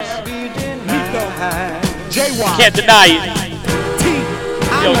Can't deny it.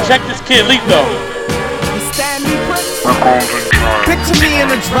 Yo, check this kid, Litho. Picture me in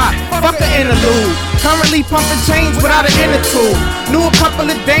a drop, fuck an interlude. Currently pumping chains without an inner tube. Knew a couple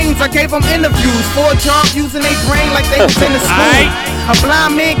of dames, I gave them interviews. For a job using their brain like they was in the school. A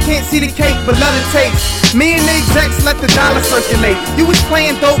blind man can't see the cake but love the taste. Me and the execs let the dollar circulate. You was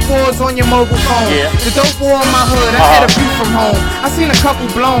playing dope wars on your mobile phone. The dope war in my hood, I had a view from home. I seen a couple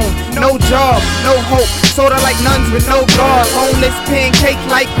blown, no job, no hope. Sorta like nuns with no guard. Homeless pancake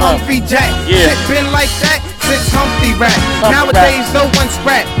like Humphrey Jack. Shit been like that since Humphrey rap. Nowadays no one's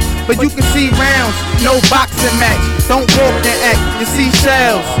rap, but you can see rounds, no boxing match. Don't walk the act, you see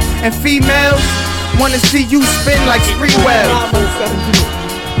shells. And females wanna see you spin like spree wells.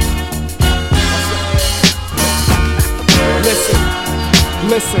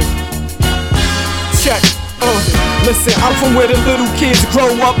 Listen, check. Listen, I'm from where the little kids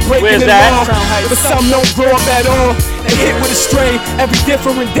grow up breaking the law, but some don't grow up at all. They hit with a stray every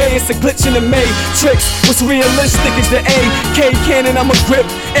different day. It's a glitch in the matrix. What's realistic is the AK cannon. I'm a grip,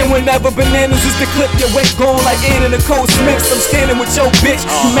 and whenever bananas is the clip, your weight gone like Ann and Nicole Smith. I'm standing with your bitch.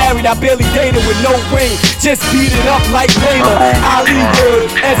 You married, I barely dated with no ring. Just beat it up like Layla.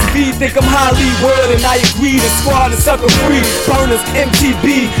 Hollywood, SV think I'm Hollywood, and I agree. The squad is sucker free. Burners,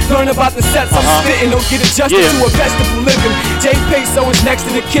 MTB. Learn about the sets I'm spitting. Don't get adjusted to a vegetable living. J Peso is next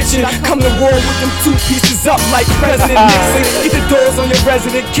to the kitchen. Come to war with them two pieces up like President Nixon. Get the doors on your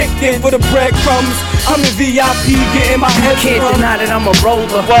resident kicked in for the breadcrumbs. I'm the VIP, getting my head. Can't deny that I'm a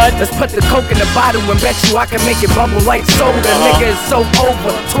roller. Let's put the coke in the bottle and bet you I can make it bubble like soda. Nigga, it's so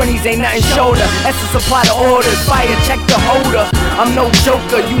over. 20s ain't nothing shoulder. That's the supply the orders. Fire, check the holder. I'm no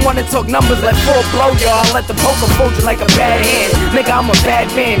joker. You wanna talk numbers, let 4 blow ya. I'll let the poker fold you like a bad hand. Nigga, I'm a bad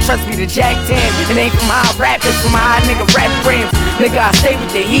man. Trust me, the Jack 10. It ain't from how I rap, it's from how I nigga rap frames. Nigga, I stay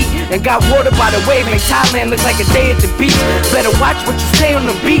with the heat and got water by the way. Make Thailand look like a day at the beach. Better watch what you say on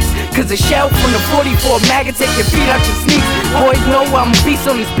the beats, cause the shell from the 44 maggot take your feet out your sneaks. Boys know I'm a beast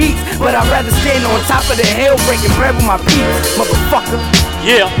on these beats, but I'd rather stand on top of the hill breaking bread with my peeps, motherfucker.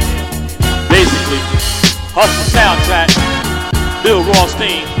 Yeah, basically, Hustle soundtrack, Bill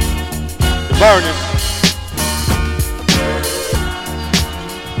Rothstein, The Burners.